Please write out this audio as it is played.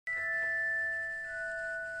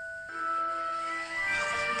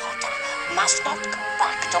must not go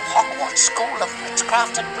back to Hogwarts School of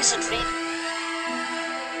Witchcraft and Wizardry.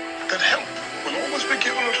 That help will always be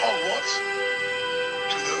given at Hogwarts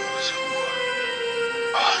to those who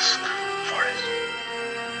ask for it.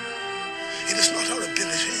 It is not our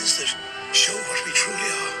abilities that show what we truly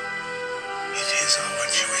are. It is our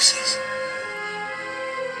choices.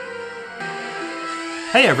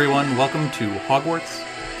 Hey everyone, welcome to Hogwarts,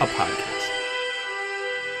 a podcast.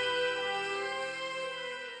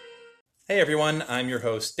 Hey everyone, I'm your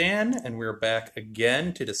host Dan, and we're back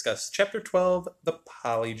again to discuss Chapter 12, the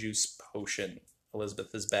Polyjuice Potion.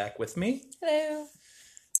 Elizabeth is back with me. Hello.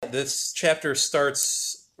 This chapter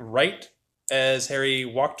starts right as Harry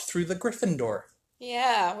walked through the Gryffindor.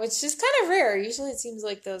 Yeah, which is kind of rare. Usually it seems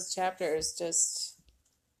like those chapters just,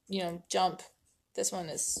 jump. This one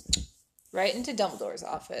is right into Dumbledore's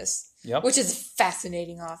office. Yep. Which is a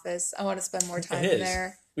fascinating office. I want to spend more time in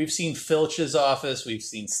there. We've seen Filch's office. We've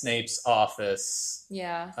seen Snape's office.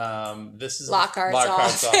 Yeah. This is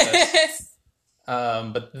Lockhart's office.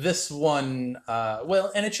 But this one,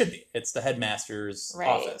 and it should be. It's the headmaster's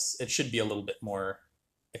office. It should be a little bit more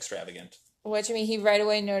extravagant. Which, he right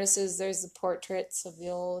away notices there's the portraits of the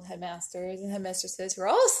old headmasters and headmistresses who are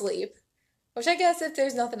all asleep. Which I guess if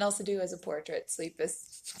there's nothing else to do as a portrait, sleep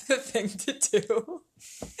is the thing to do.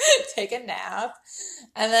 Take a nap.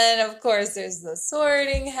 And then, of course, there's the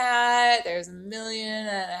sorting hat. There's 1.5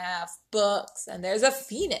 million books. And there's a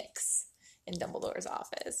phoenix in Dumbledore's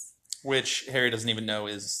office. Which Harry doesn't even know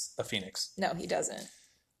is a phoenix. No, he doesn't.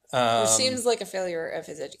 Which seems like a failure of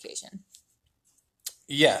his education.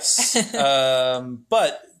 Yes.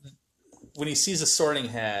 But when he sees a sorting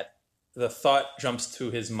hat, the thought jumps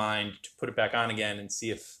to his mind to put it back on again and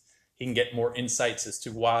see if he can get more insights as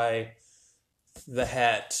to why the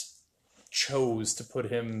hat chose to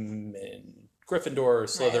put him in Gryffindor or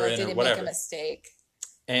Slytherin did or he whatever. make a mistake?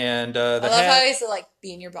 And I love how he said,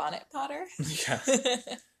 be in your bonnet, Potter.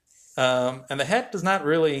 Yeah. And the hat does not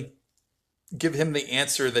really give him the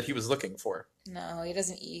answer that he was looking for. No, he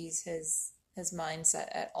doesn't ease his mindset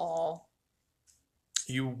at all.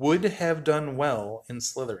 You would have done well in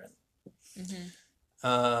Slytherin.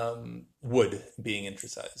 Mm-hmm. Would being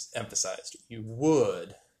emphasized. You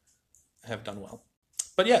would have done well.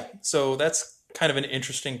 But yeah, so that's kind of an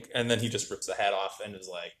interesting... And then he just rips the hat off and is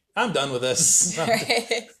like, I'm done with this. Right.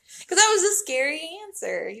 Because that was a scary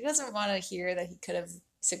answer. He doesn't want to hear that he could have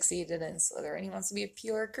succeeded in Slytherin. He wants to be a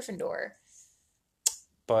pure Gryffindor.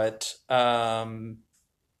 But,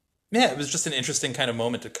 it was just an interesting kind of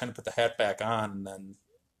moment to kind of put the hat back on and then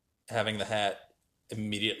having the hat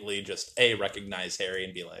immediately just, recognize Harry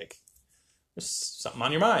and be like, there's something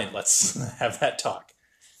on your mind. Let's have that talk.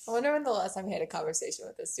 I wonder when the last time he had a conversation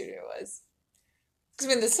with a student was.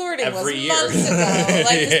 Because the sorting Every was year. months ago.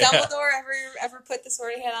 Does Dumbledore ever put the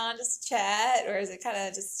sorting hat on just to chat? Or is it kind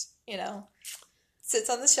of just, sits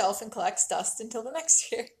on the shelf and collects dust until the next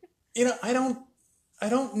year? I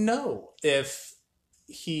don't know if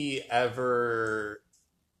he ever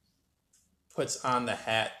puts on the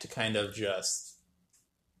hat to kind of just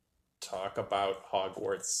talk about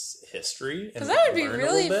Hogwarts history. Because that would be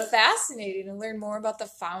really fascinating to learn more about the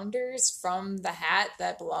founders from the hat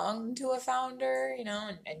that belonged to a founder,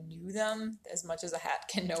 and knew them as much as a hat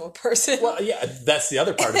can know a person. Well, yeah, that's the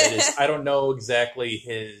other part of it is I don't know exactly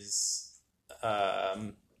his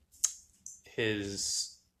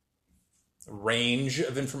range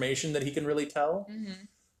of information that he can really tell.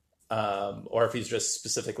 Mm-hmm. Or if he's just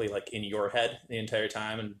specifically in your head the entire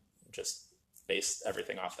time and just based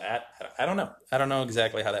everything off that. I don't know. I don't know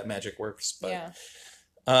exactly how that magic works, but yeah.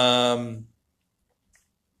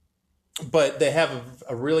 But they have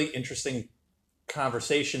a really interesting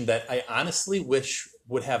conversation that I honestly wish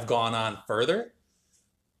would have gone on further.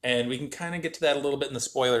 And we can kind of get to that a little bit in the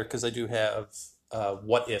spoiler because I do have a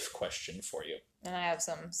what if question for you. And I have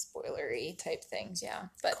some spoilery type things, yeah.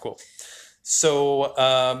 But cool. So,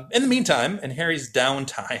 in the meantime, in Harry's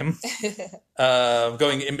downtime,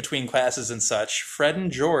 going in between classes and such, Fred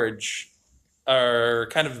and George are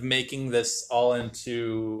kind of making this all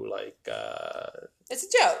into, it's a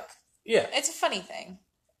joke. Yeah. It's a funny thing.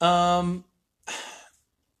 And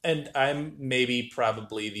I'm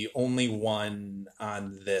probably the only one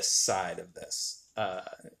on this side of this.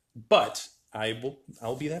 But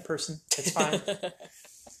I'll be that person. It's fine.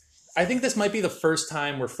 I think this might be the first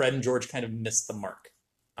time where Fred and George kind of missed the mark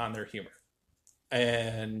on their humor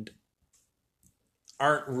and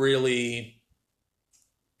aren't really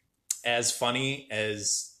as funny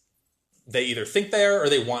as they either think they are or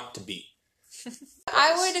they want to be.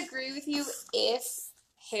 I would agree with you if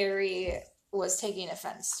Harry was taking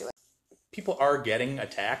offense to it. People are getting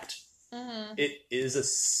attacked Mm-hmm. it is a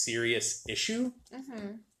serious issue.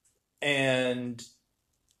 Mm-hmm. And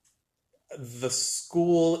the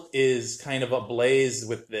school is kind of ablaze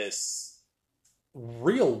with this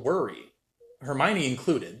real worry, Hermione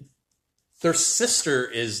included. Their sister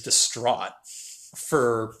is distraught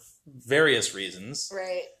for various reasons.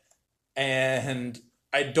 Right. And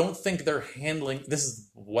I don't think they're handling... This is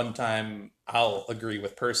one time I'll agree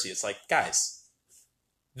with Percy. It's like, guys,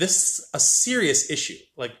 this is a serious issue.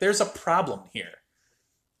 Like, there's a problem here.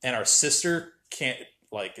 And our sister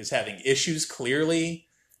is having issues, clearly.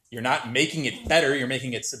 You're not making it better. You're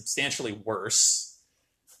making it substantially worse.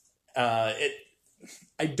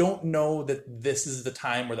 I don't know that this is the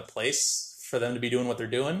time or the place for them to be doing what they're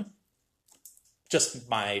doing. Just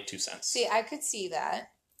my 2 cents. See, I could see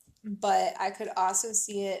that, but I could also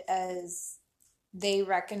see it as they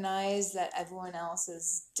recognize that everyone else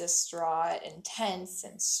is distraught and tense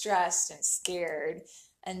and stressed and scared,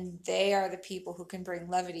 and they are the people who can bring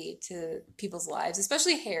levity to people's lives,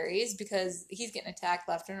 especially Harry's, because he's getting attacked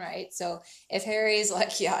left and right. So if Harry's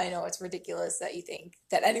like, yeah, I know it's ridiculous that you think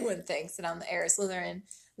that anyone thinks that I'm the heir of Slytherin,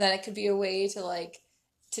 then it could be a way to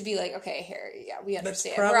be like, okay, Harry, yeah, we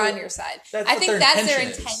understand. We're on your side. I think that's their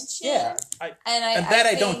intention. Yeah,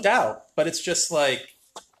 I don't doubt. But it's just like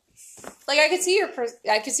I could see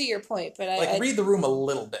your point, but I read the room a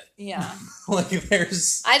little bit. Yeah, I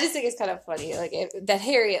just think it's kind of funny, that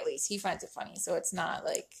Harry, at least he finds it funny, so it's not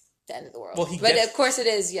like the end of the world. Well, of course it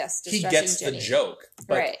is. Yes, he gets Ginny. the joke,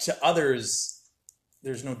 but right. To others,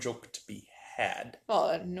 there's no joke to be had. Well,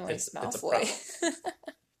 it annoys Malfoy.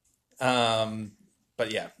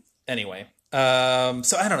 But yeah. Anyway, so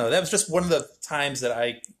I don't know. That was just one of the times that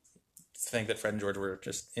I think that Fred and George were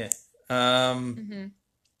just Mm-hmm.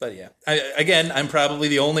 But yeah, I'm probably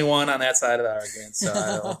the only one on that side of the argument, so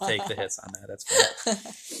I'll take the hits on that. That's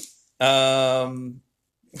fine.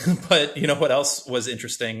 But you know what else was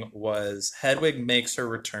interesting was Hedwig makes her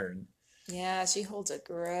return. Yeah, she holds a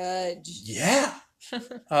grudge. Yeah.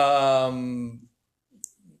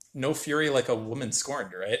 No fury like a woman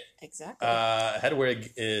scorned, right? Exactly.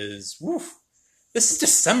 Hedwig is... Woof. This is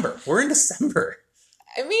December. We're in December.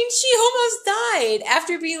 I mean, she almost died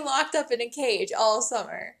after being locked up in a cage all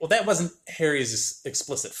summer. Well, that wasn't Harry's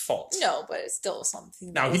explicit fault. No, but it's still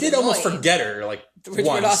something. Now, he did almost forget her, which once.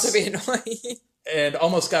 Would also be annoying. And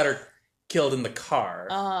almost got her killed in the car.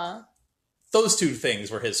 Uh-huh. Those 2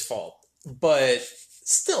 things were his fault. But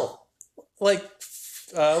still, well,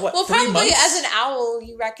 3 probably months? As an owl,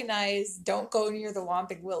 you recognize don't go near the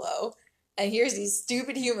Whomping Willow. And here's these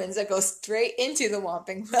stupid humans that go straight into the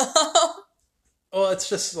Whomping Willow. Well, it's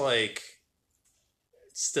just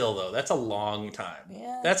still though, that's a long time.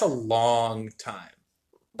 Yeah. That's a long time.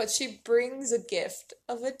 But she brings a gift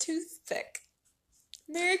of a toothpick.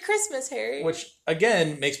 Merry Christmas, Harry. Which,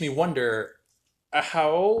 again, makes me wonder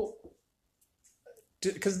how...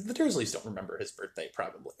 Because the Dursleys don't remember his birthday,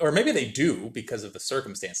 probably. Or maybe they do because of the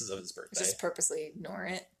circumstances of his birthday. Just purposely ignore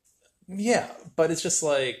it. Yeah, but it's just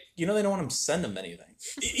they don't want to send him anything.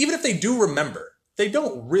 Even if they do remember, they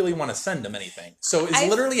don't really want to send him anything. So is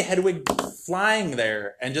literally Hedwig flying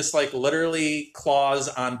there and just literally claws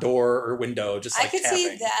on door or window, just I could tapping.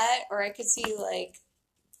 see that, or I could see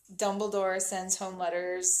Dumbledore sends home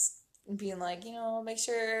letters being make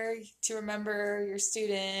sure to remember your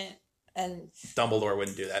student. And Dumbledore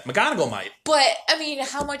wouldn't do that. McGonagall might. But, I mean,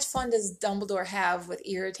 how much fun does Dumbledore have with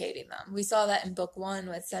irritating them? We saw that in book 1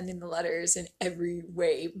 with sending the letters in every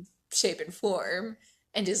way, shape, and form.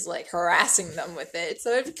 And just, harassing them with it.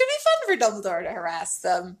 So it could be fun for Dumbledore to harass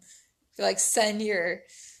them. Send your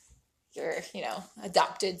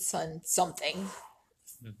adopted son something.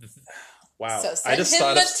 Wow. So send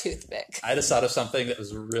him a toothpick. I just thought of something that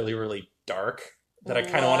was really, really dark. That I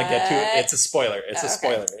kind of want to get to. It's a spoiler. It's a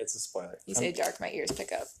spoiler. It's a spoiler. You say dark, my ears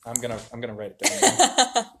pick up. I'm gonna write it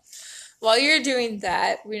down. While you're doing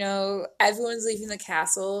that, everyone's leaving the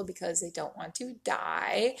castle because they don't want to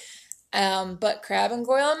die. But Crabbe and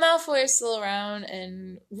Goyle and Malfoy are still around,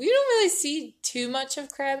 and we don't really see too much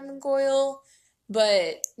of Crabbe and Goyle.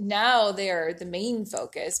 But now they are the main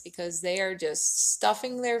focus because they are just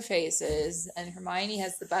stuffing their faces, and Hermione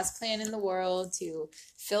has the best plan in the world to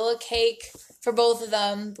fill a cake for both of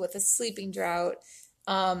them with a sleeping draught,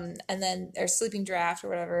 and then their sleeping draft or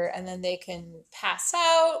whatever, and then they can pass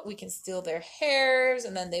out. We can steal their hairs,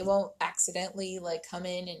 and then they won't accidentally come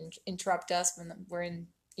in and interrupt us when we're in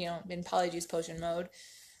Polyjuice potion mode.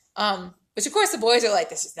 Which, of course, the boys are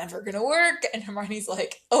this is never going to work. And Hermione's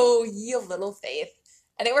oh, ye of little faith.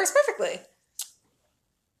 And it works perfectly.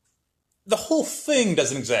 The whole thing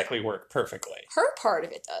doesn't exactly work perfectly. Her part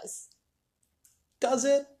of it does. Does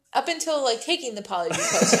it? Up until, like, taking the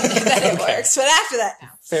Polyjuice potion, and then it works. But after that, no.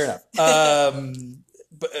 Fair enough.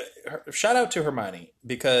 But shout out to Hermione,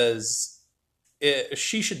 because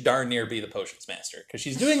she should darn near be the potions master, because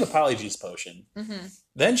she's doing the Polyjuice potion. Mm-hmm.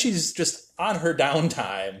 Then she's just on her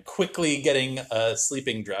downtime quickly getting a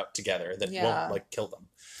sleeping draught together that won't like kill them.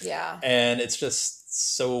 Yeah. And it's just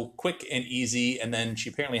so quick and easy. And then she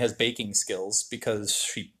apparently has baking skills because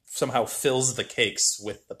she somehow fills the cakes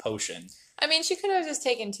with the potion. I mean, she could have just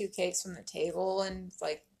taken 2 cakes from the table and,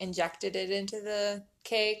 like, injected it into the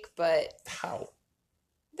cake, but... How?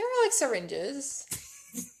 There are, like, syringes.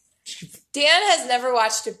 Dan has never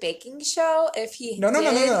watched a baking show. If he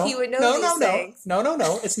did, he would know these things.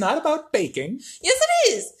 No. It's not about baking. Yes,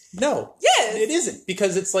 it is. No. Yes. It isn't.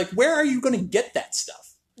 Because it's like, where are you going to get that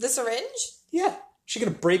stuff? The syringe? Yeah. She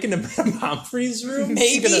going to break into Madame Pomfrey's room?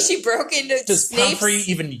 Maybe she broke into Does Snape's... Pomfrey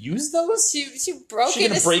even use those? She broke she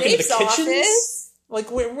into break Snape's into the kitchens? office. Like,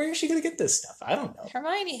 where is she going to get this stuff? I don't know.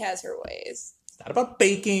 Hermione has her ways. It's not about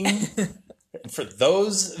baking. And for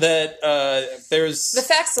those that there's... The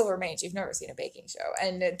fact still remains, you've never seen a baking show.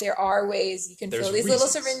 And there are ways you can fill these little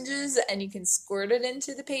syringes and you can squirt it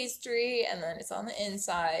into the pastry and then it's on the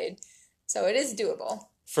inside. So it is doable.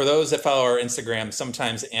 For those that follow our Instagram,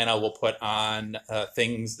 sometimes Anna will put on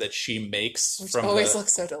things that she makes. Which always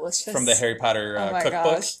looks so delicious. From the Harry Potter cookbook.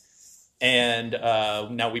 Gosh. And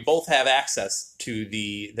now we both have access to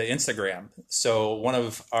the Instagram. So one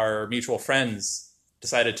of our mutual friends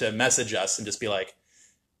decided to message us and just be like,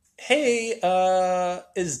 hey,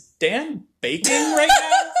 is Dan baking right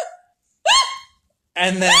now?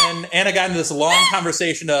 And then Anna got into this long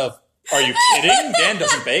conversation of, are you kidding? Dan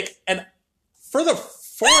doesn't bake. And for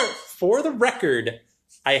the record,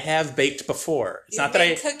 I have baked before. It's not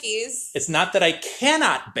that cookies. It's not that I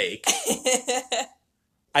cannot bake.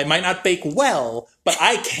 I might not bake well, but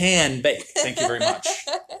I can bake. Thank you very much.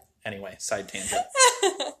 Anyway, side tangent.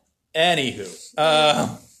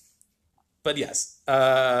 Anywho, but yes,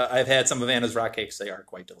 I've had some of Anna's rock cakes. They are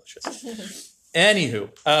quite delicious. Anywho,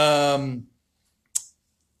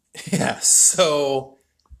 yeah. So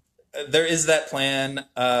there is that plan.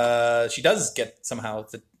 She does get somehow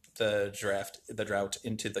the drought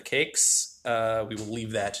into the cakes. We will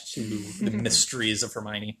leave that to the mysteries of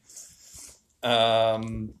Hermione.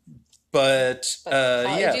 But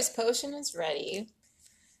Polyjuice potion is ready.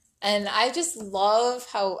 And I just love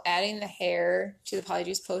how adding the hair to the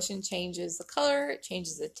Polyjuice potion changes the color, it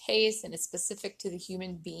changes the taste, and it's specific to the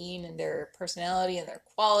human being and their personality and their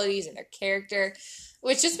qualities and their character,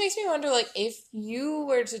 which just makes me wonder, like, if you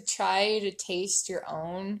were to try to taste your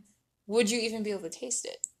own, would you even be able to taste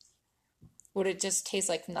it? Would it just taste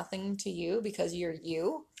like nothing to you because you're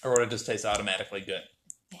you? Or would it just taste automatically good?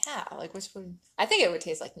 Yeah, like which would... I think it would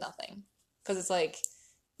taste like nothing. Because it's like,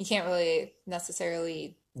 you can't really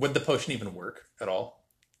necessarily... Would the potion even work at all?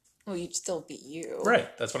 Well, you'd still be you.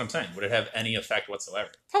 Right, that's what I'm saying. Would it have any effect whatsoever?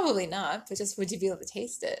 Probably not, but just would you be able to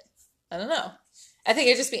taste it? I don't know. I think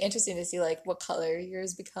it'd just be interesting to see, like, what color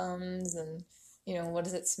yours becomes and, you know, what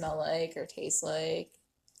does it smell like or taste like?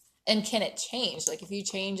 And can it change? Like, if you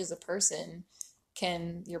change as a person,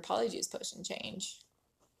 can your Polyjuice potion change?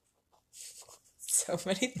 So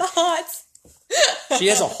many thoughts. She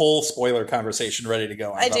has a whole spoiler conversation ready to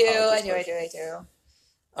go. I do.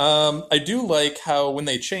 I do like how when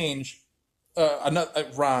they change,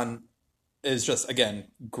 Ron is just, again,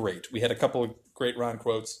 great. We had a couple of great Ron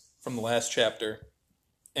quotes from the last chapter.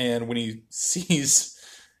 And when he sees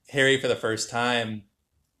Harry for the first time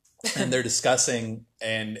and they're discussing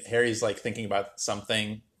and Harry's like thinking about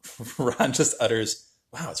something, Ron just utters,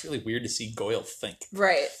 wow, it's really weird to see Goyle think.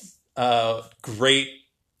 Right. Great,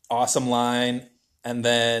 awesome line. And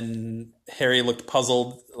then Harry looked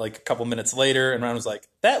puzzled like a couple minutes later, and Ron was like,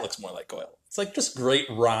 that looks more like Goyle. It's like just great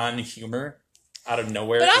Ron humor out of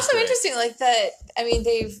nowhere. But also interesting, like that, I mean,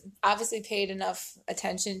 they've obviously paid enough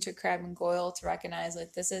attention to Crabbe and Goyle to recognize,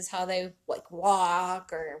 like, this is how they, like,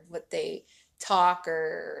 walk or what they talk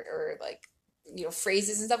or like, you know,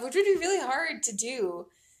 phrases and stuff, which would be really hard to do.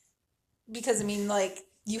 Because, I mean, like,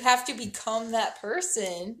 you have to become that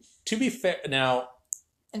person. To be fair, now...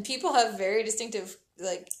 And people have very distinctive,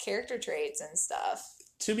 like, character traits and stuff.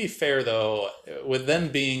 To be fair, though, with them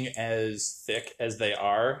being as thick as they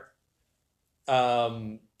are,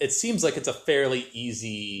 it seems like it's a fairly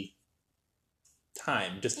easy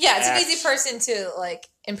time. It's an easy person to, like,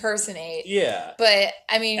 impersonate. Yeah. But,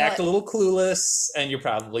 I mean... Act a little clueless, and you're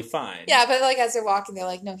probably fine. Yeah, but, like, as they're walking, they're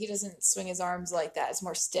like, no, he doesn't swing his arms like that. It's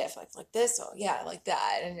more stiff, like this. Oh, yeah, like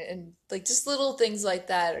that. And like, just little things like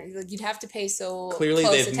that. Or, like, you'd have to pay so clearly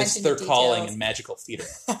close they've missed attention their to calling details. in magical theater.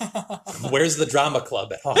 Where's the drama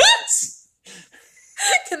club at Hogwarts?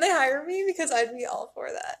 Can they hire me? Because I'd be all for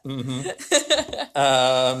that.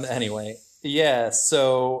 Anyway, yeah,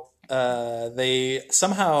 so they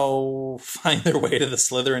somehow find their way to the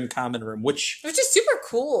Slytherin common room, which is super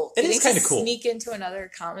cool. It is kinda cool. Sneak into another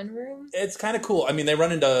common room. it's kind of cool. I mean, they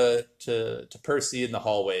run into to Percy in the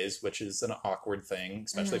hallways, which is an awkward thing,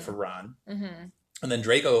 especially for Ron. Mm-hmm. And then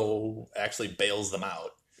Draco actually bails them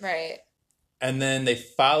out. Right. And then they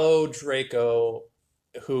follow Draco,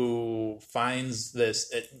 who finds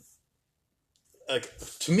this. Like,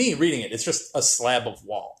 to me, reading it, it's just a slab of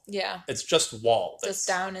wall. Yeah. It's just wall. Just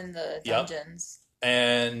down in the dungeons.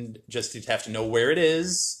 And just you have to know where it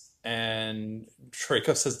is. And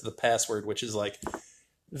Draco says the password, which is like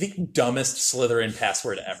the dumbest Slytherin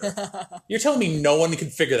password ever. You're telling me no one can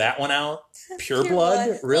figure that one out? Pure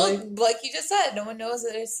blood? Really? Well, like you just said, no one knows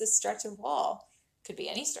that it's this stretch of wall. Could be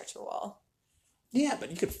any stretch of wall. Yeah,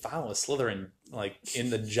 but you could follow a Slytherin, like, in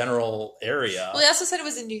the general area. Well, they also said it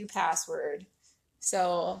was a new password.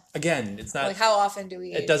 So, again, it's not... like, how often do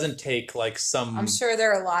we... It doesn't take, like, some... I'm sure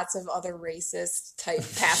there are lots of other racist type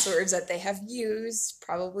passwords that they have used.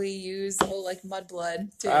 Probably use the whole, like,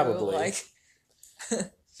 mudblood, too. Probably. Like...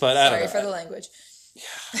 But I don't Sorry know. for the language.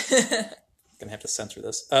 Gonna have to censor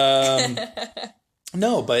this.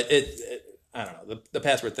 No, but I don't know. The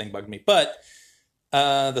password thing bugged me. But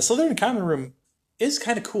the Slytherin common room is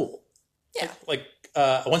kind of cool. Yeah. Like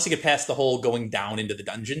once you get past the whole going down into the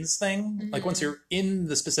dungeons thing, like once you're in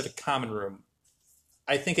the specific common room,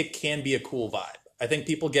 I think it can be a cool vibe. I think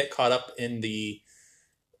people get caught up in the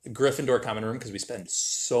Gryffindor common room because we spend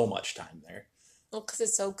so much time there. Well, because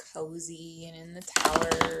it's so cozy and in the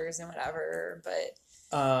towers and whatever,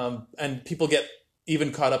 but... and people get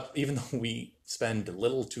even caught up, even though we spend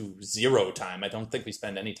little to zero time. I don't think we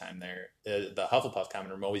spend any time there. The Hufflepuff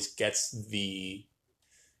common room always gets the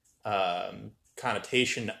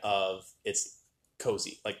connotation of it's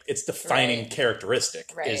cozy. Like, its defining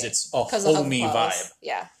characteristic is it's a homey vibe.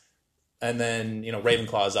 Yeah. And then,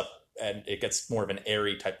 Ravenclaw's up, and it gets more of an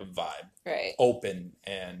airy type of vibe. Right. Open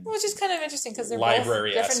and which is kind of interesting because they're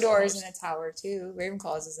library-esque both Gryffindor's almost. in a tower too.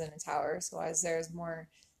 Ravenclaw's is in a tower, so why is theirs more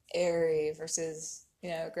airy versus,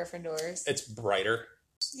 Gryffindor's? it's brighter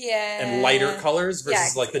Yeah. and lighter colors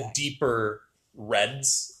versus Yeah, like the deeper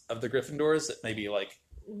reds of the Gryffindors that maybe like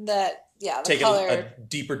the take color. a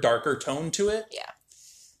deeper, darker tone to it. Yeah.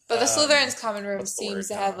 But the Slytherin's common room what's the seems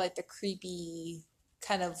word? to have like the creepy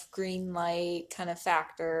kind of green light kind of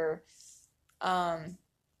factor.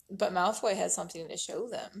 But Malfoy has something to show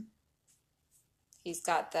them. He's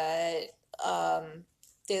got that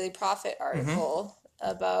Daily Prophet article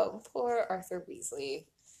about poor Arthur Weasley,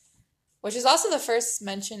 which is also the first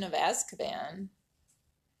mention of Azkaban.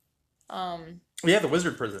 Yeah, the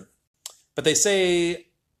wizard prison. But they say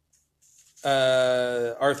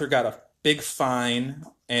Arthur got a big fine,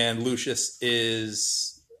 and Lucius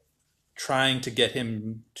is trying to get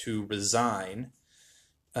him to resign.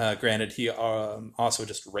 Granted, he also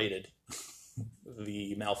just raided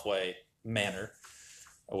the Malfoy manor,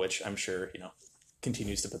 which I'm sure,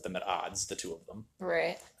 continues to put them at odds, the two of them.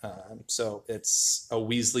 Right. So it's a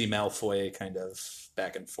Weasley-Malfoy kind of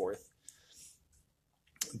back and forth.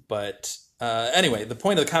 But anyway, the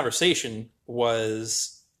point of the conversation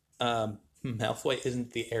was Malfoy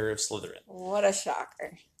isn't the heir of Slytherin. What a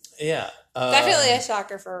shocker. Yeah. Definitely a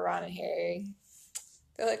shocker for Ron and Harry.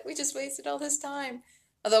 They're like, we just wasted all this time.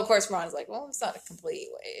 Although, of course, Ron is like, well, it's not a complete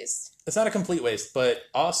waste. It's not a complete waste, but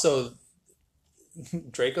also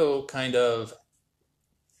Draco kind of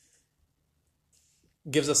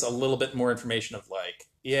gives us a little bit more information of like,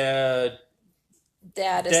 Dad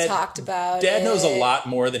has talked about Dad it. knows a lot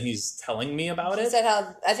more than he's telling me about He it. said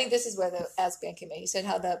how, I think this is where the Azkaban came in. He said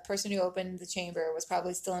how the person who opened the chamber was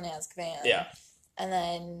probably still in Azkaban. Yeah. And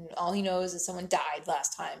then all he knows is someone died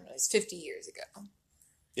last time. It was 50 years ago.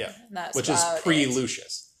 Yeah. And that's Which is about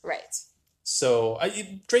pre-Lucius. it. Right. So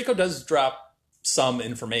Draco does drop some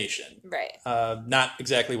information. Right. Not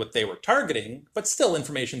exactly what they were targeting, but still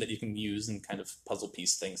information that you can use and kind of puzzle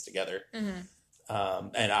piece things together. Mm-hmm.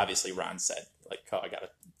 And obviously Ron said, like, I gotta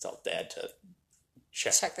tell Dad to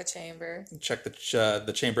check the chamber. Check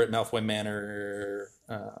the chamber at Malfoy Manor.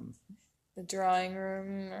 The drawing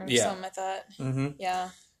room or Yeah. something like that. Mm-hmm. Yeah.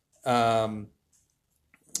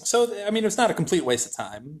 So, I mean, it's not a complete waste of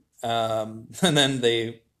time. And then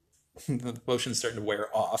the potion's starting to wear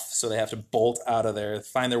off, so they have to bolt out of there,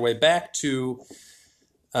 find their way back to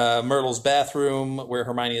Myrtle's bathroom, where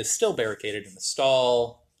Hermione is still barricaded in the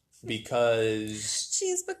stall because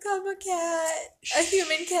she's become a cat. A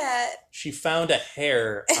human cat. she found a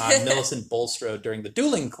hair on Millicent Bulstrode during the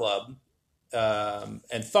dueling club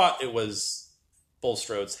and thought it was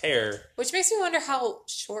Bulstrode's hair. Which makes me wonder how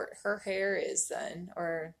short her hair is then.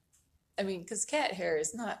 Or, I mean, because cat hair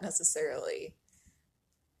is not necessarily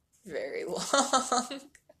very long.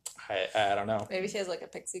 I don't know. Maybe she has like a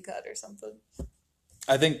pixie cut or something.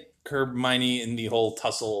 I think Hermione in the whole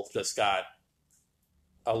tussle just got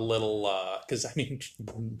a little, because, I mean,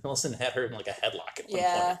 Millicent had her in like a headlock at one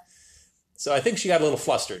point. So I think she got a little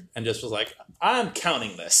flustered and just was like, I'm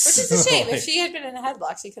counting this. Which is a shame. If she had been in a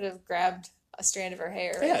headlock, she could have grabbed a strand of her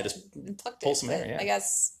hair and plucked pull it. some hair, I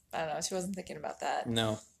guess, I don't know, she wasn't thinking about that.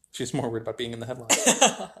 No, she's more worried about being in the headlock.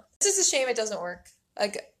 It's just a shame it doesn't work.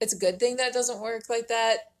 Like, it's a good thing that it doesn't work like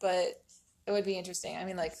that, but it would be interesting. I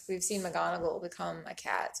mean, like, we've seen McGonagall become a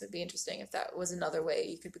cat, so it'd be interesting if that was another way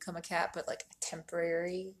you could become a cat, but like a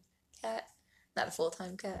temporary cat, not a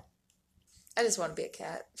full-time cat. I just want to be a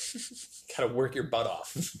cat. Gotta work your butt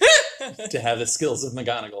off to have the skills of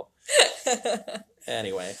McGonagall.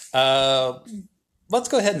 Anyway, let's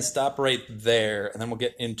go ahead and stop right there, and then we'll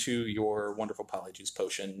get into your wonderful Polyjuice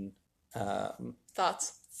potion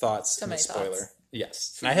Thoughts? So many spoiler. Thoughts.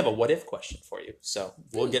 Yes. And I have a what if question for you, so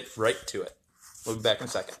we'll get right to it. We'll be back in a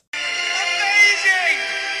second. Amazing!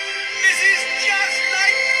 This is just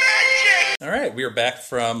like magic! All right, we are back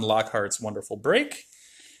from Lockhart's wonderful break.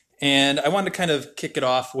 And I wanted to kind of kick it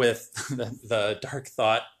off with the dark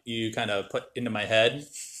thought you kind of put into my head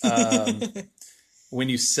when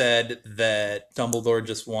you said that Dumbledore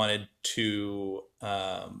just wanted to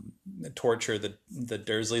torture the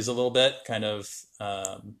Dursleys a little bit, kind of...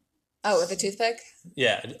 with a toothpick?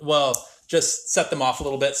 Yeah, well, just set them off a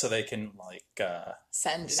little bit so they can, like...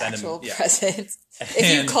 send an actual present.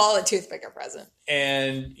 If you call a toothpick a present.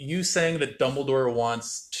 And you saying that Dumbledore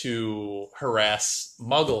wants to harass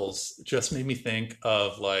Muggles just made me think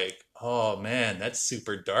of, like, oh, man, that's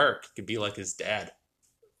super dark. It could be like his dad.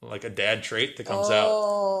 Like a dad trait that comes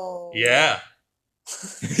out. Yeah.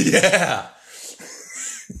 Yeah.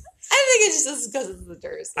 I think it's just because it's the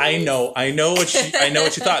Dursleys. I know what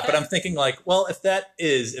you thought, but I'm thinking like, well,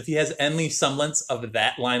 if he has any semblance of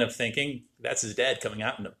that line of thinking, that's his dad coming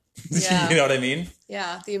out in him. Yeah. You know what I mean?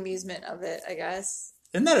 Yeah, the amusement of it, I guess.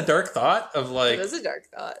 Isn't that a dark thought of like... It is a dark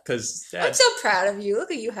thought. Because I'm so proud of you.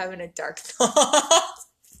 Look at you having a dark thought.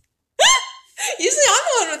 Usually I'm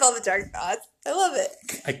the one with all the dark thoughts. I love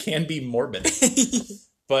it. I can be morbid.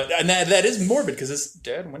 And that is morbid because his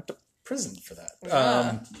dad went to prison for that.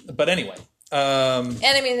 Yeah. But anyway. And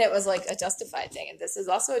I mean, it was like a justified thing. And this is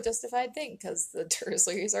also a justified thing because the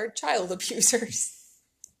Dursleys are child abusers.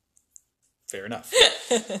 Fair enough.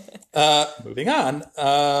 Moving on.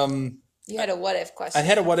 You had a what if question. I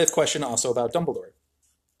had a what if question also about Dumbledore.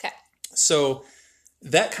 Okay. So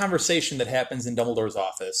that conversation that happens in Dumbledore's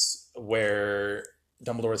office where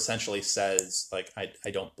Dumbledore essentially says, like,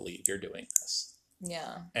 I don't believe you're doing this.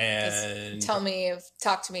 Yeah. And talk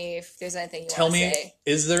to me if there's anything you want to say. Tell me,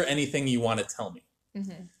 is there anything you want to tell me?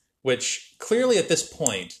 Mm-hmm. Which clearly at this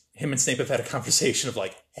point, him and Snape have had a conversation of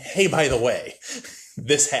like, hey, by the way,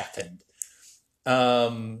 this happened.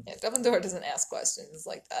 Dumbledore doesn't ask questions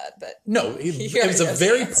like that, but no, it was a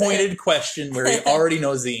very pointed question where he already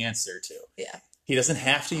knows the answer to. Yeah. He doesn't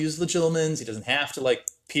have to use Legilimens. He doesn't have to like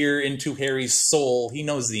peer into Harry's soul. He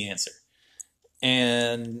knows the answer.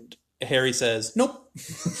 And Harry says, nope,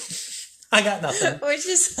 I got nothing. Which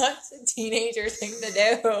is such a teenager thing to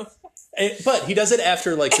do. But he does it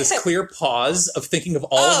after like this clear pause of thinking of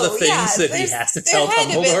all of the things that he has to tell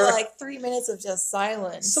Dumbledore. There had been like 3 minutes of just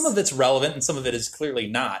silence. Some of it's relevant and some of it is clearly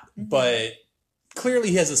not. Mm-hmm. But clearly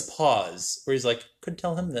he has this pause where he's like, could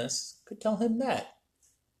tell him this, could tell him that.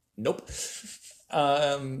 Nope.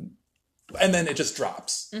 And then it just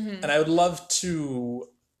drops. Mm-hmm. And I would love to,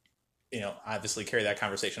 obviously carry that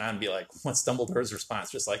conversation on and be like, what's Dumbledore's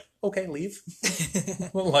response? Just like, okay, leave.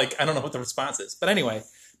 Like, I don't know what the response is. But anyway,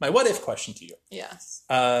 my what if question to you. Yes.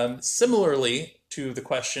 Similarly to the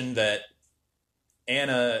question that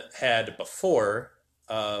Anna had before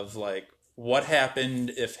of like, what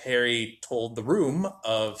happened if Harry told the room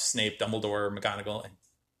of Snape, Dumbledore, McGonagall, and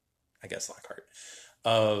I guess Lockhart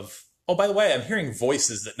of, oh, by the way, I'm hearing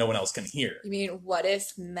voices that no one else can hear. You mean, what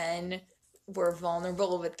if men were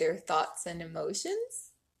vulnerable with their thoughts and emotions?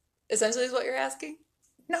 Essentially is what you're asking?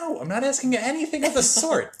 No, I'm not asking anything of the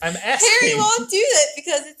sort. I'm asking... Harry won't do that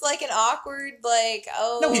because it's like an awkward, like,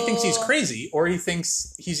 oh... No, he thinks he's crazy, or he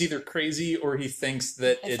thinks he's either crazy or he thinks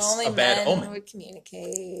that it's a bad omen. If only men would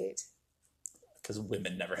communicate. Because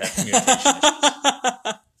women never have communication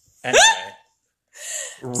issues. Anyway.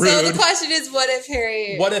 Rude. So the question is, what if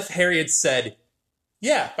Harry... What if Harry had said,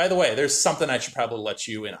 yeah, by the way, there's something I should probably let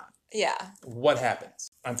you in on. Yeah. What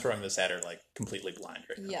happens? I'm throwing this at her like completely blind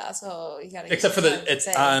right now. Yeah, so you gotta... Except for it's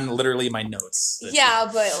on literally my notes. Yeah,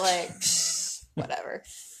 but like, whatever.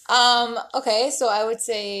 Okay, so I would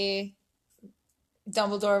say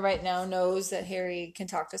Dumbledore right now knows that Harry can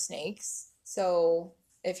talk to snakes. So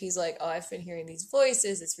if he's like, oh, I've been hearing these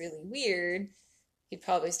voices, it's really weird, he'd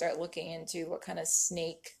probably start looking into what kind of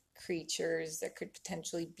snake creatures there could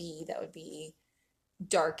potentially be that would be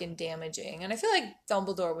dark and damaging. And I feel like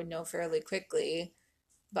Dumbledore would know fairly quickly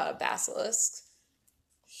about a basilisk.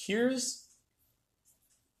 Here's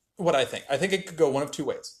what I think. I think it could go one of two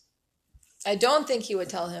ways. I don't think he would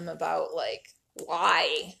tell him about, like,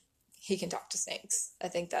 why he can talk to snakes. I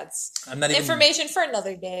think that's information for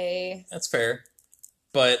another day. That's fair.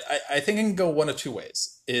 But I think it can go one of two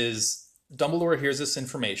ways. Is Dumbledore hears this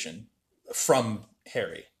information from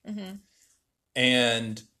Harry. Mm-hmm.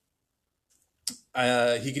 And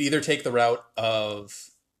he could either take the route of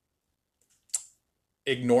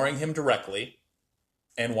ignoring him directly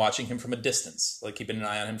and watching him from a distance. Like, keeping an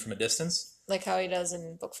eye on him from a distance. Like how he does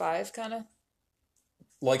in book 5, kind of?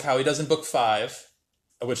 Like how he does in book 5,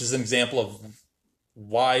 which is an example of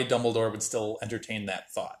why Dumbledore would still entertain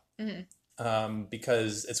that thought. Mm-hmm.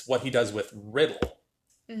 Because it's what he does with Riddle.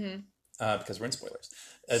 Mm-hmm. Because we're in spoilers.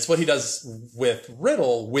 It's what he does with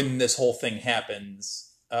Riddle when this whole thing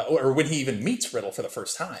happens, or when he even meets Riddle for the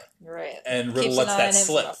first time. Right. And Riddle lets that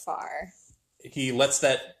slip. From afar. He lets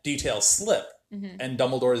that detail slip, mm-hmm. and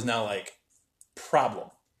Dumbledore is now like, problem.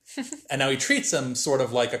 And now he treats him sort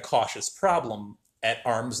of like a cautious problem at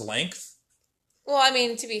arm's length. Well, I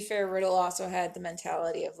mean, to be fair, Riddle also had the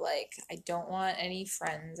mentality of like, I don't want any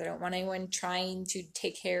friends. I don't want anyone trying to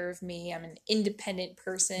take care of me. I'm an independent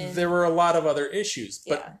person. There were a lot of other issues,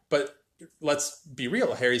 but let's be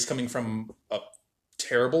real. Harry's coming from a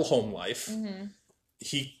terrible home life. Mm-hmm.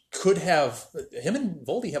 Him and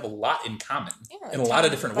Voldy have a lot in common in a lot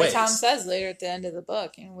of different ways. Tom says later at the end of the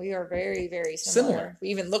book, and we are very, very similar. We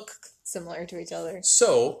even look similar to each other.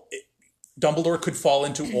 So Dumbledore could fall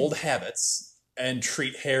into old habits and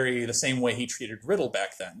treat Harry the same way he treated Riddle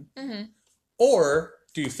back then. Mm-hmm. Or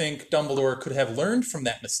do you think Dumbledore could have learned from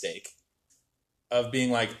that mistake of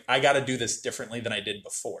being like, I got to do this differently than I did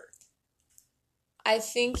before? I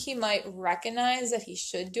think he might recognize that he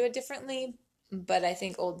should do it differently, but I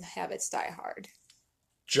think old habits die hard.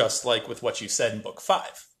 Just like with what you said in book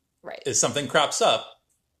 5. Right. Is something crops up,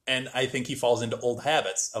 and I think he falls into old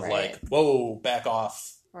habits of like, whoa, back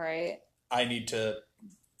off. Right. I need to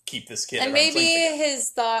keep this kid. And maybe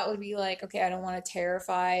his thought would be like, okay, I don't want to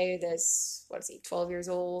terrify this, 12 years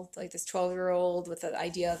old? Like this 12-year-old with the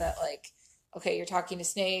idea that like, okay, you're talking to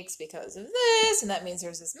snakes because of this, and that means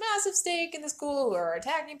there's this massive snake in the school who are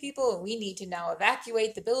attacking people, and we need to now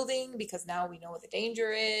evacuate the building because now we know what the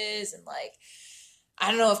danger is, and like, I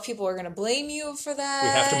don't know if people are going to blame you for that. We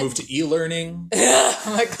have to move to e-learning. Oh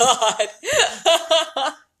my God.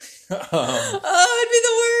 Oh, it'd be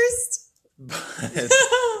the worst.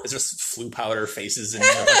 It's just flu powder faces and a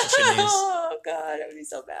bunch of chimneys. Oh God, it would be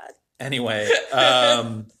so bad. Anyway,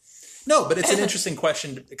 no, but it's an interesting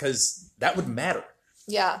question because that would matter.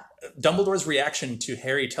 Yeah. Dumbledore's reaction to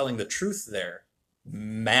Harry telling the truth there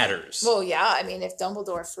matters. Well, yeah. I mean, if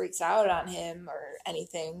Dumbledore freaks out on him or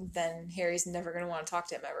anything, then Harry's never going to want to talk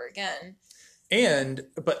to him ever again.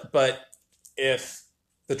 But if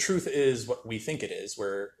the truth is what we think it is,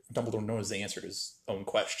 where Dumbledore knows the answer to his own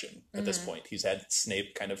question at this point. He's had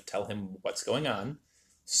Snape kind of tell him what's going on.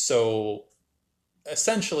 So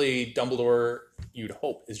essentially, Dumbledore, you'd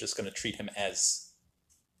hope, is just going to treat him as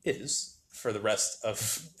is for the rest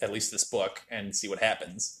of at least this book and see what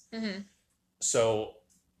happens. Mm-hmm. So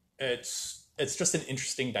it's just an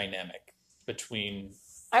interesting dynamic between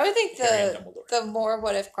I would think Harry and Dumbledore. The more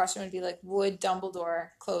what if question would be like, would Dumbledore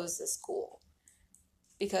close the school?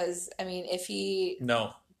 Because, I mean, if he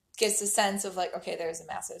gets a sense of like, okay, there's a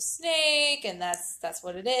massive snake and that's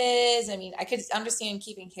what it is. I mean, I could understand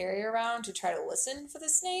keeping Harry around to try to listen for the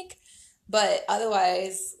snake. But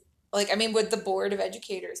otherwise, like, I mean, would the board of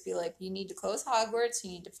educators be like, you need to close Hogwarts,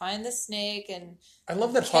 you need to find the snake and I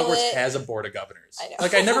love that Hogwarts has a board of governors. I know.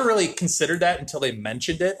 Like, I never really considered that until they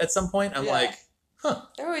mentioned it at some point. I'm like, huh.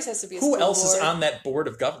 There always has to be a who else board. is on that board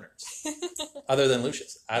of governors other than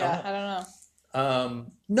Lucius? I don't know. I don't know.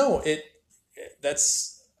 No,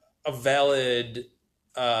 that's a valid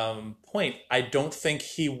point. I don't think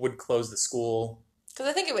he would close the school. Because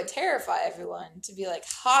I think it would terrify everyone to be like,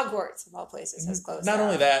 Hogwarts, of all places, has closed Not down.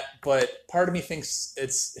 only that, but part of me thinks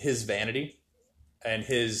it's his vanity and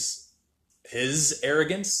his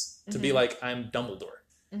arrogance to be like, I'm Dumbledore.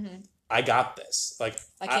 Mm-hmm. I got this. Like,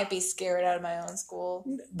 I can't be scared out of my own school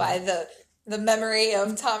by the The memory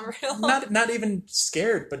of Tom Riddle. Not even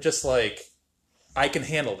scared, but just like, I can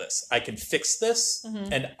handle this. I can fix this,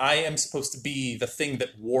 and I am supposed to be the thing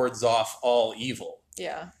that wards off all evil.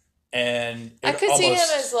 Yeah. And I could see him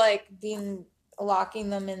as like locking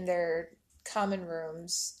them in their common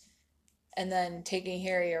rooms and then taking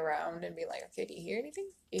Harry around and be like, okay, do you hear anything?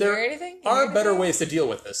 There anything? are better ways to deal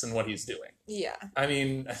with this than what he's doing. Yeah. I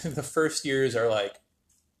mean, the first years are like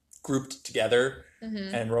grouped together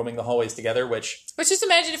and roaming the hallways together, which just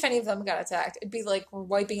imagine if any of them got attacked. It'd be like we're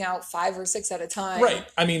wiping out 5 or 6 at a time. Right.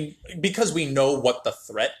 I mean, because we know what the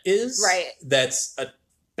threat is. Right. That's a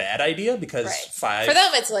bad idea because 5... For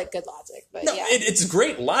them, it's like good logic. But no, yeah. it's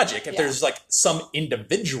great logic. If there's like some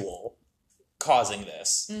individual causing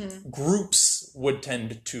this, groups would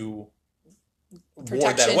tend to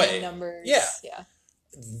ward that away. In numbers. Yeah. Yeah.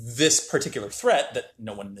 This particular threat that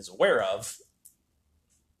no one is aware of,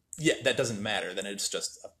 that doesn't matter. Then it's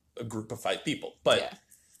just a group of 5 people. But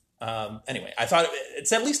anyway, I thought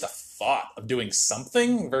it's at least a thought of doing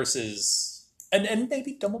something versus... And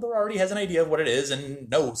maybe Dumbledore already has an idea of what it is and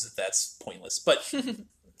knows that that's pointless. But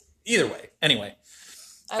either way, anyway,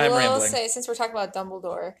 I'm will rambling. say, since we're talking about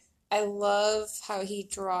Dumbledore, I love how he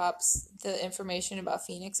drops the information about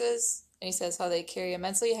phoenixes. And he says how they carry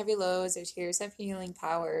immensely heavy loads, their tears have healing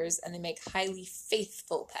powers, and they make highly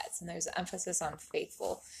faithful pets. And there's an emphasis on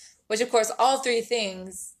faithful. Which, of course, all 3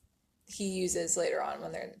 things he uses later on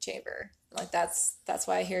when they're in the chamber. Like, that's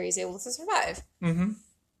why Harry's able to survive. Mm-hmm.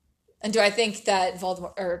 And do I think that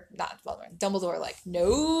Dumbledore, like,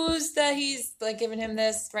 knows that he's, like, giving him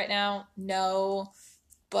this right now? No.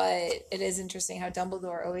 But it is interesting how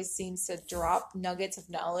Dumbledore always seems to drop nuggets of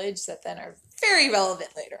knowledge that then are very relevant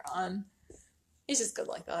later on. He's just good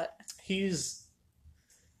like that. He's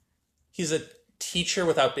a teacher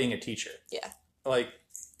without being a teacher. Yeah. Like,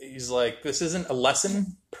 he's like, this isn't a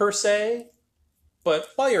lesson per se, but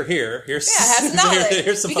while you're here, here's have some knowledge.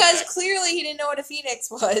 Here's some because clearly he didn't know what a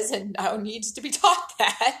phoenix was and now needs to be taught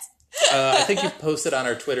that. I think you posted on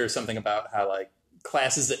our Twitter something about how, like,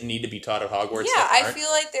 classes that need to be taught at Hogwarts. Yeah, I feel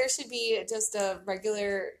like there should be just a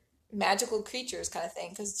regular magical creatures kind of thing.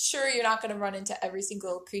 Because sure, you're not going to run into every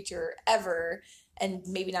single creature ever and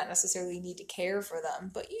maybe not necessarily need to care for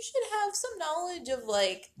them. But you should have some knowledge of,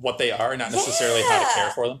 like... what they are, not necessarily how to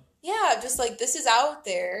care for them. Yeah, just like, this is out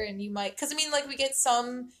there and you might... Because, I mean, like, we get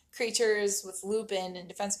some creatures with Lupin and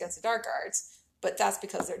Defense Against the Dark Arts, but that's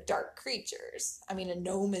because they're dark creatures. I mean, a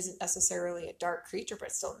gnome isn't necessarily a dark creature, but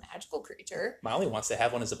it's still a magical creature. Molly wants to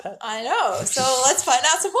have one as a pet. I know. So let's find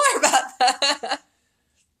out some more about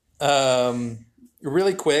that.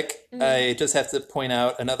 Really quick, I just have to point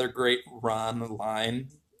out another great Ron line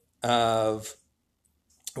of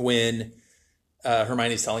when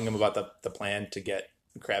Hermione's telling him about the plan to get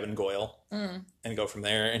Crabbe and Goyle and go from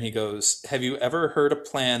there. And he goes, have you ever heard a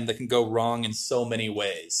plan that can go wrong in so many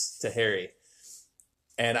ways? To Harry.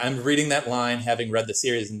 And I'm reading that line, having read the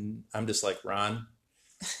series, and I'm just like, Ron,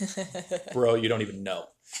 bro, you don't even know.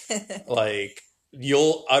 Like,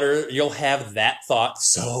 you'll have that thought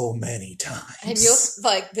so many times. And you'll,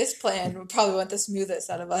 like, this plan would probably want the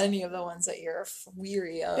smoothest out of any of the ones that you're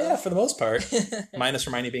weary of. Yeah, for the most part. Minus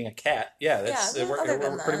Hermione being a cat. Yeah, it worked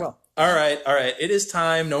pretty well. All right. It is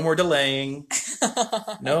time. No more delaying.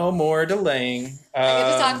 No more delaying. I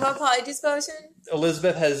get to talk about Polyjuice Potion?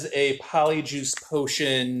 Elizabeth has a Polyjuice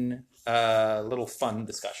Potion little fun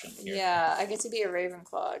discussion here. Yeah, I get to be a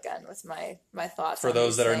Ravenclaw again with my thoughts. For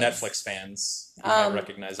those that are Netflix fans, you might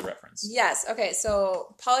recognize the reference. Yes. Okay,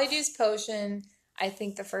 so Polyjuice Potion, I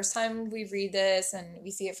think the first time we read this and we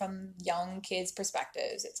see it from young kids'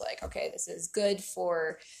 perspectives, it's like, okay, this is good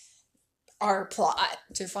for our plot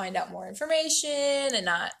to find out more information and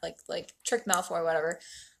not like trick Malfoy or whatever.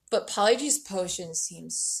 But Polyjuice Potion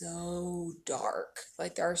seems so dark.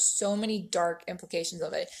 Like, there are so many dark implications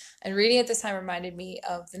of it. And reading it this time reminded me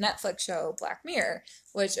of the Netflix show Black Mirror,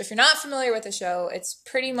 which, if you're not familiar with the show, it's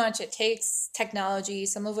pretty much, it takes technology,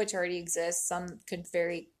 some of which already exists, some could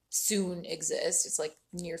very soon exist. It's like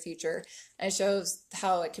near future. And it shows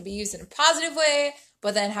how it can be used in a positive way,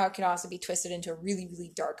 but then how it can also be twisted into a really,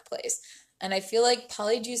 really dark place. And I feel like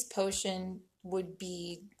Polyjuice Potion would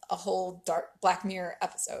be a whole dark Black Mirror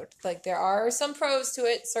episode. Like, there are some pros to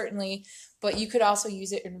it, certainly, but you could also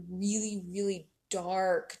use it in really, really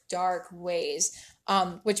dark ways,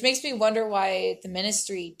 which makes me wonder why the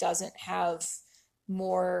Ministry doesn't have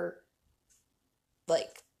more,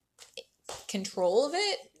 like, control of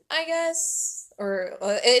it, I guess. Or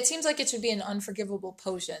it seems like it should be an unforgivable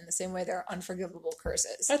potion, the same way there are unforgivable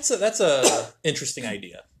curses. That's a interesting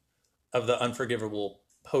idea of the unforgivable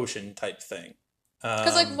potion type thing.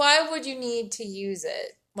 Because, like, why would you need to use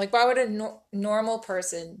it? Like, why would a normal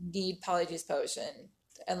person need Polyjuice potion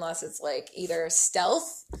unless it's like either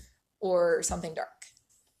stealth or something dark,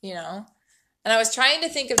 you know? And I was trying to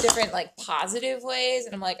think of different like positive ways,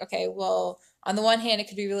 and I'm like, okay, well, on the one hand, it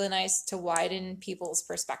could be really nice to widen people's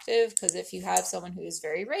perspective, because if you have someone who is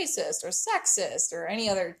very racist or sexist or any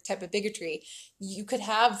other type of bigotry, you could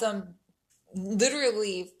have them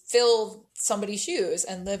literally fill somebody's shoes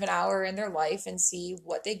and live an hour in their life and see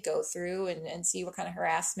what they go through, and see what kind of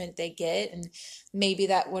harassment they get. And maybe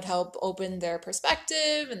that would help open their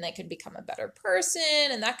perspective and they could become a better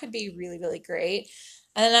person. And that could be really, really great.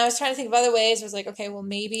 And then I was trying to think of other ways. I was like, okay, well,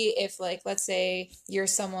 maybe if, like, let's say you're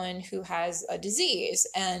someone who has a disease,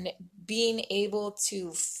 and being able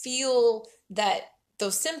to feel that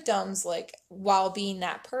those symptoms, like, while being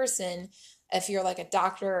that person, if you're like a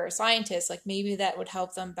doctor or a scientist, like maybe that would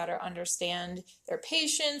help them better understand their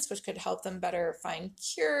patients, which could help them better find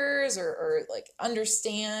cures, or like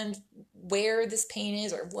understand where this pain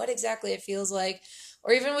is or what exactly it feels like.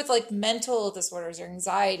 Or even with like mental disorders or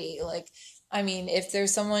anxiety, like, I mean, if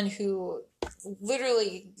there's someone who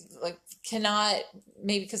literally like cannot,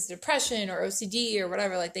 maybe because of depression or OCD or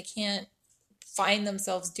whatever, like they can't find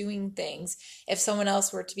themselves doing things, if someone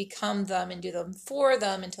else were to become them and do them for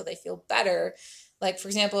them until they feel better. Like, for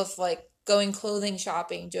example, if like going clothing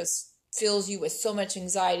shopping just fills you with so much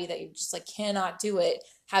anxiety that you just like cannot do it,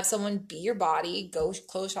 have someone be your body, go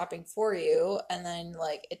clothes shopping for you, and then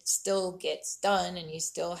like it still gets done and you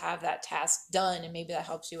still have that task done, and maybe that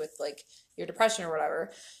helps you with like your depression or whatever.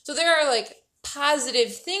 So there are like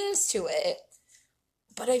positive things to it,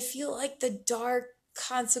 but I feel like the dark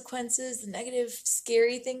consequences, the negative,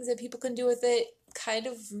 scary things that people can do with it kind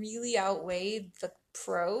of really outweigh the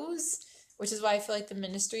pros, which is why I feel like the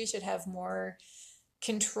ministry should have more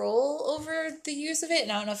control over the use of it.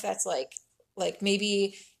 And I don't know if that's like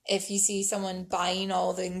maybe if you see someone buying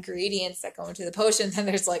all the ingredients that go into the potion, then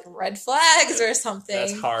there's like red flags or something.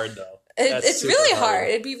 That's hard though. It's really hard.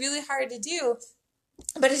 It'd be really hard to do.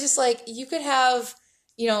 But it's just like you could have,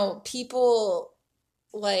 you know, people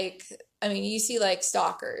like, I mean, you see like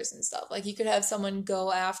stalkers and stuff. Like you could have someone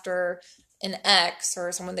go after an ex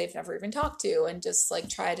or someone they've never even talked to and just like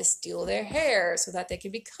try to steal their hair so that they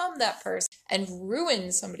can become that person and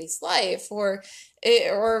ruin somebody's life. Or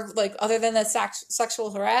like, other than that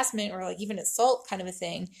sexual harassment or like even assault kind of a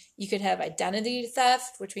thing, you could have identity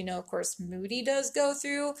theft, which we know, of course, Moody does go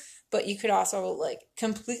through. But you could also like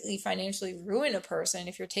completely financially ruin a person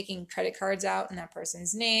if you're taking credit cards out in that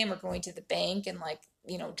person's name, or going to the bank and like,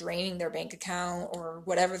 you know, draining their bank account or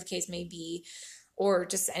whatever the case may be. Or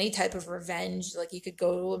just any type of revenge. Like you could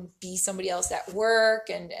go and be somebody else at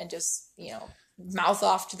work and just, you know, mouth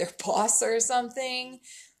off to their boss or something.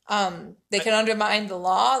 They can undermine the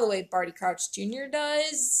law the way Barty Crouch Jr.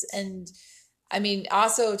 does. And I mean,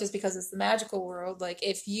 also just because it's the magical world, like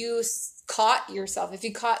if you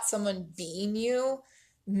caught someone being you,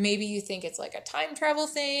 maybe you think it's like a time travel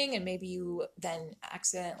thing, and maybe you then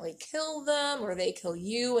accidentally kill them, or they kill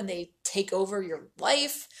you and they take over your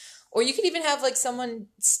life. Or you could even have like someone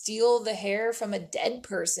steal the hair from a dead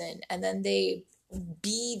person and then they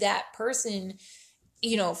be that person,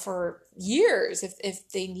 you know, for years if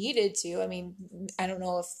they needed to. I mean, I don't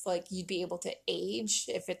know if like you'd be able to age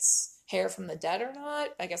if it's hair from the dead or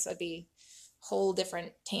not. I guess that'd be a whole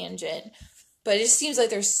different tangent. But it just seems like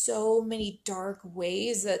there's so many dark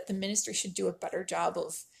ways that the ministry should do a better job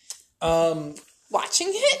of watching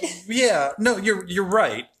it. Yeah, no, you're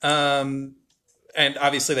right. And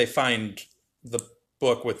obviously they find the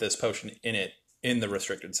book with this potion in it in the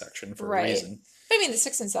restricted section for a reason. I mean, the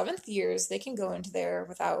 6th and 7th years, they can go into there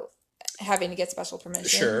without having to get special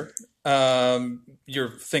permission. Sure. You're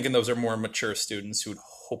thinking those are more mature students who'd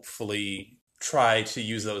hopefully try to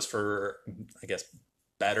use those for, I guess,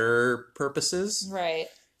 better purposes. Right.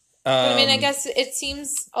 But I mean, I guess it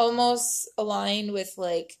seems almost aligned with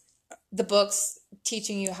like the books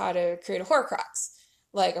teaching you how to create a Horcrux.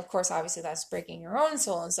 Like, of course, obviously that's breaking your own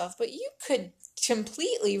soul and stuff, but you could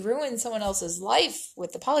completely ruin someone else's life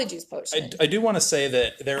with the Polyjuice potion. I do want to say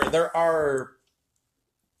that there are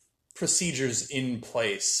procedures in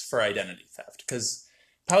place for identity theft, because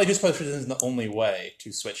Polyjuice potion isn't the only way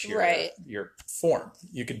to switch your form.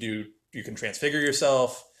 You can transfigure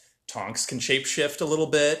yourself. Tonks can shapeshift a little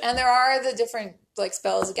bit. And there are the different like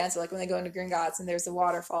spells against it, like when they go into Gringotts and there's the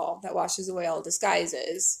waterfall that washes away all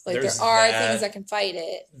disguises. Like there are things that can fight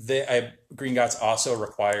it. Gringotts also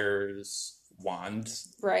requires wand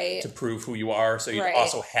to prove who you are, so you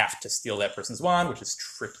also have to steal that person's wand, which is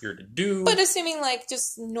trickier to do. But assuming like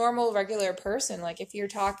just normal regular person, like if you're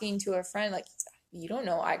talking to a friend, like you don't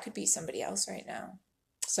know, I could be somebody else right now.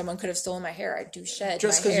 someone could have stolen my hair. I do shed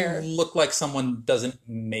Just my because hair. you look like someone doesn't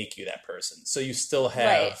make you that person. So you still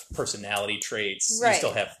have Right. personality traits. Right. You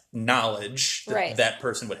still have knowledge that Right. that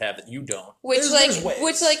person would have that you don't. Which There's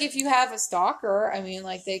ways. if you have a stalker, I mean,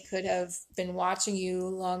 like, they could have been watching you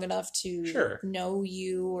long enough to Sure. know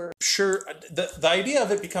you, or Sure, the idea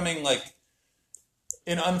of it becoming like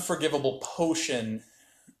an unforgivable potion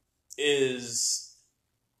is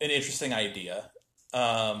an interesting idea.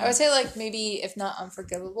 I would say, like, maybe if not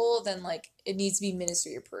unforgivable, then like it needs to be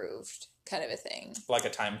ministry approved, kind of a thing. Like a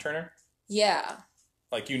time turner. Yeah.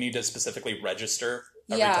 Like you need to specifically register.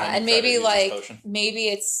 Every Yeah, time you and try to maybe use this like potion. maybe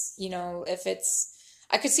it's, if it's,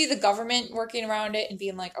 I could see the government working around it and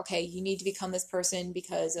being like, okay, you need to become this person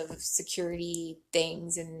because of security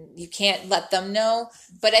things, and you can't let them know.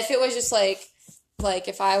 But if it was just like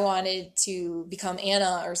if I wanted to become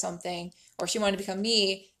Anna or something, or she wanted to become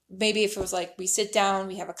me, maybe if it was like, we sit down,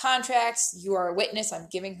 we have a contract, you are a witness, I'm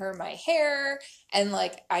giving her my hair, and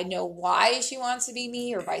like I know why she wants to be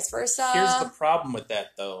me, or vice versa. Here's the problem with that,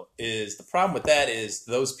 though, is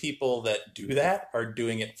those people that do that are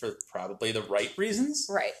doing it for probably the right reasons.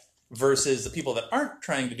 Right. Versus the people that aren't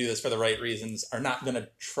trying to do this for the right reasons are not going to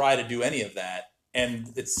try to do any of that.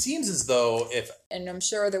 And it seems as though And I'm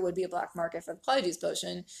sure there would be a black market for the Polyjuice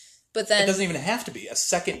potion, but then it doesn't even have to be. A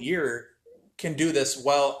second year can do this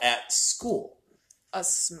well at school. a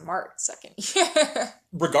smart second year.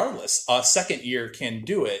 Regardless, a second year can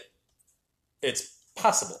do it. It's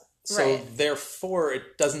possible. So Right. therefore,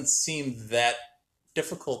 it doesn't seem that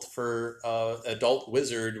difficult for an adult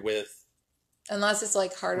wizard with Unless it's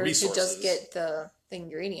like harder resources. to just get the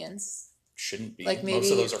ingredients. Shouldn't be. Like, Most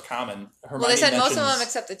of maybe- those are common. Well, they said most of them mentions-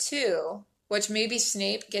 except the two, which maybe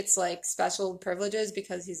Snape gets like special privileges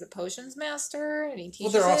because he's a potions master and he teaches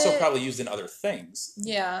Well, they're also it. probably used in other things,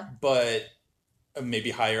 Yeah. but maybe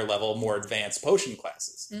higher level, more advanced potion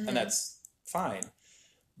classes, Mhm. and that's fine.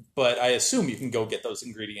 But I assume you can go get those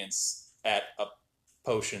ingredients at a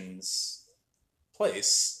potions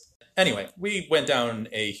place. Anyway, we went down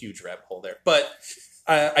a huge rabbit hole there, but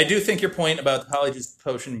I do think your point about the Polyjuice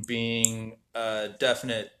potion being a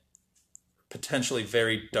definite, potentially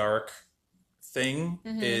very dark thing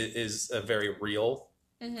Mhm. is a very real,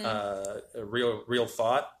 Mhm. a real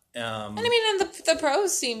thought. And I mean, and the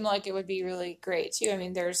pros seem like it would be really great too. I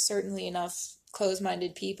mean, there's certainly enough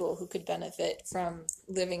closed-minded people who could benefit from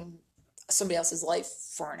living somebody else's life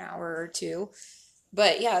for an hour or two.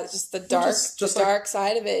 But yeah, it's just the dark, just the like- dark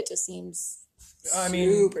side of it just seems I mean,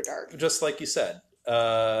 super dark. just like you said,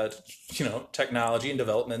 technology and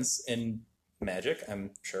developments in magic,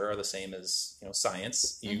 I'm sure, are the same as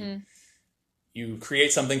science. You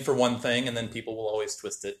create something for one thing, and then people will always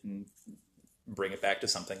twist it and bring it back to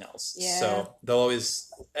something else. Yeah. So they'll always,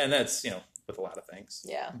 and that's with a lot of things.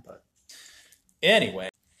 Yeah. But anyway,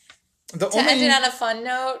 To end it on a fun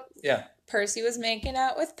note, yeah, Percy was making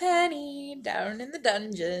out with Penny down in the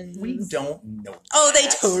dungeons. we don't know. Oh, they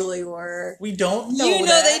that. totally were. We don't know. You know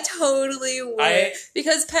that. they totally were. I-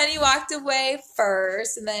 Because Penny walked away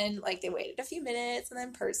first, and then like they waited a few minutes, and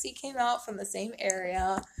then Percy came out from the same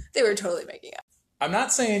area. They were totally making out. I'm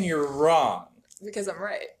not saying you're wrong. Because I'm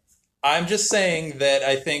right. I'm just saying that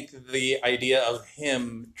I think the idea of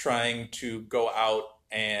him trying to go out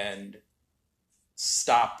and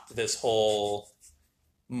stop this whole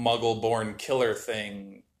Muggle-born killer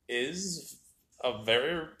thing is a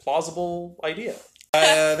very plausible idea.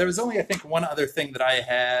 There was only, I think, one other thing that I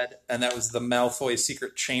had, and that was the Malfoy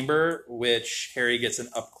secret chamber, which Harry gets an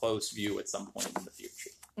up-close view at some point in the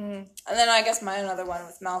future. And then I guess my another one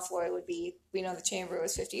with Malfoy would be, we know the chamber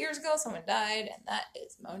was 50 years ago, someone died, and that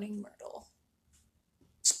is Moaning Myrtle.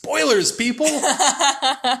 Spoilers, people!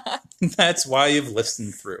 That's why you've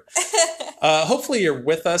listened through. Hopefully you're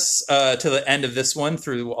with us to the end of this one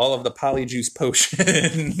through all of the Polyjuice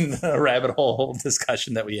potion rabbit hole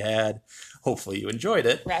discussion that we had. Hopefully you enjoyed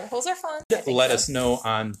it. Rabbit holes are fun. I think Let so. us know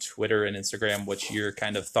on Twitter and Instagram what your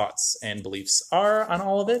kind of thoughts and beliefs are on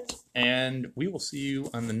all of it. And we will see you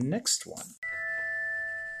on the next one.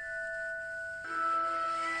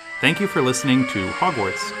 Thank you for listening to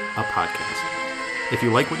Hogwarts, a podcast. If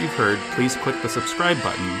you like what you've heard, please click the subscribe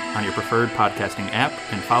button on your preferred podcasting app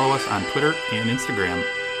and follow us on Twitter and Instagram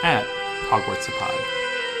at Hogwarts a Pod.